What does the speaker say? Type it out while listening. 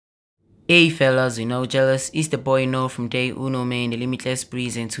Hey fellas, you know jealous, it's the boy No from Day Uno man, the Limitless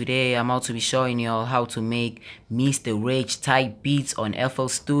Breeze, and today I'm out to be showing y'all how to make Mr. Rage type beats on FL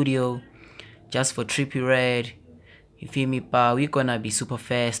Studio just for Trippie Red. You feel me, pa? We're gonna be super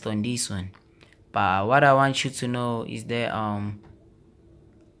fast on this one. But what I want you to know is that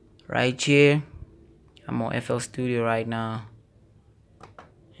right here I'm on FL Studio right now,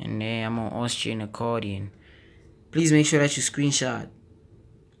 and then I'm on Austrian accordion. Please make sure that you screenshot.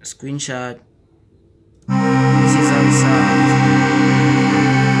 This is how it sounds.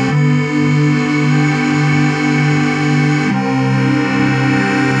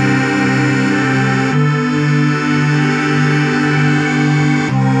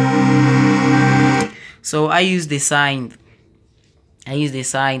 So I use the sign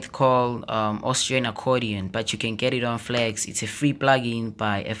called Austrian accordion, but you can get it on Flex. It's a free plugin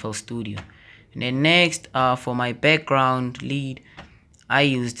by FL Studio. And then next, for my background lead, I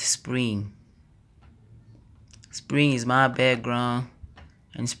used Spring. Spring is my background,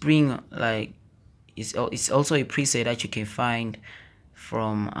 and Spring it's also a preset that you can find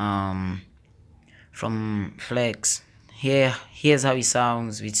from Flex. Here's how it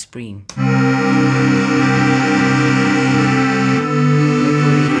sounds with Spring.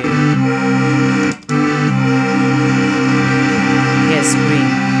 Here's Spring.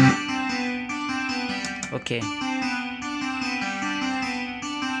 Okay.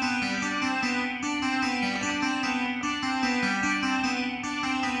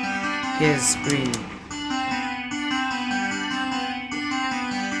 Here's Spring.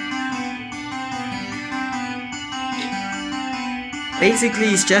 Basically,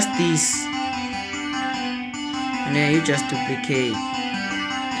 it's just this, and then you just duplicate.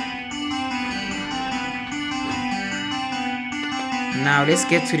 Now let's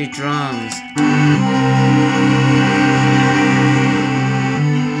get to the drums.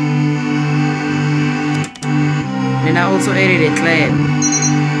 And I also added a clap.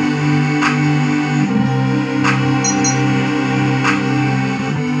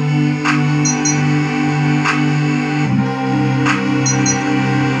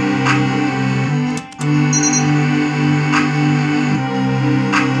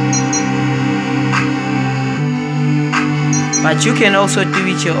 But you can also do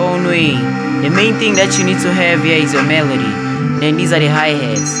it your own way. The main thing that you need to have here is your melody. Then these are the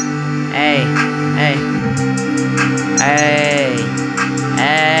hi-hats. Hey, hey, hey,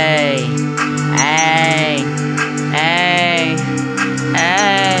 hey, hey, hey,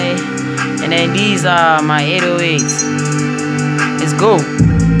 hey. And then these are my 808s. Let's go.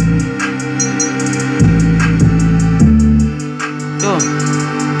 Go.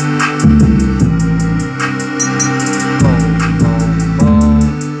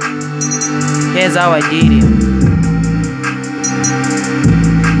 Here's how I did it.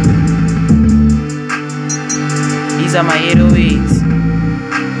 These are my 808s.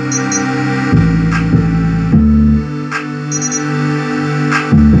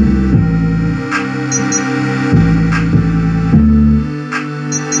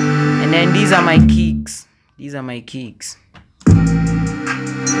 And then these are my kicks. These are my kicks.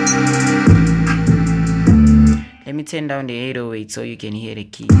 Let me turn down the 808 so you can hear the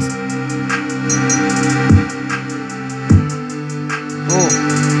keys. Oh.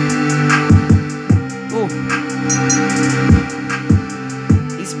 Oh.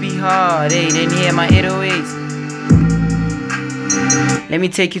 This be hard, hey, then hear my 808s. Let me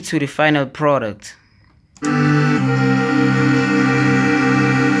take you to the final product.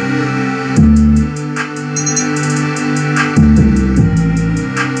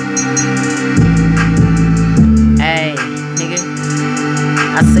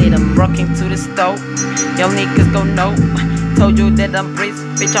 I said I'm rocking to the stove. Yo niggas gon' know. Told you that I'm rich,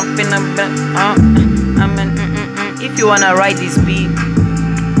 bitch. I'm finna If you wanna write this beat,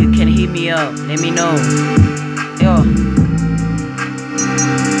 you can hit me up. Let me know. Yo.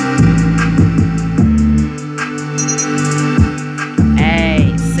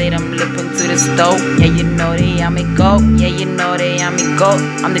 Hey, said I'm lippin' to the stove. Yeah, you know they I'm a goat. Yeah, you know they I'm a goat.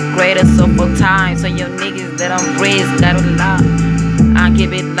 I'm the greatest of all time. So yo niggas that I'm rich, gotta lie. I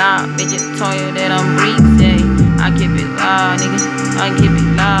keep it live, bitch. Told you that I'm breathing. I keep it live, nigga. I keep it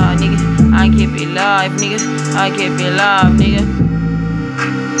live, nigga. I keep it live, nigga. I keep it live, nigga.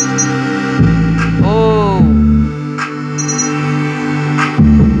 Oh.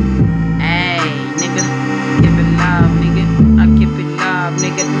 Hey, nigga. Keep it live, nigga. I keep it live,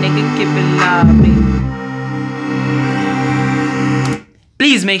 nigga. Nigga, keep it live, nigga.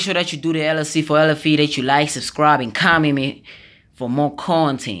 Please make sure that you do the LLC for L.F.E, that you like, subscribe, and comment me for more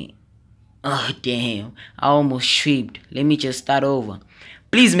content. Oh damn, I almost tripped. Let me just start over.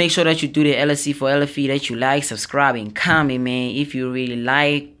 Please make sure that you do the LSC for L.F.E, that you like, subscribe, and comment, man, if you really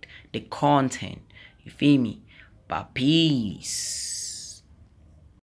like the content. You feel me? But peace.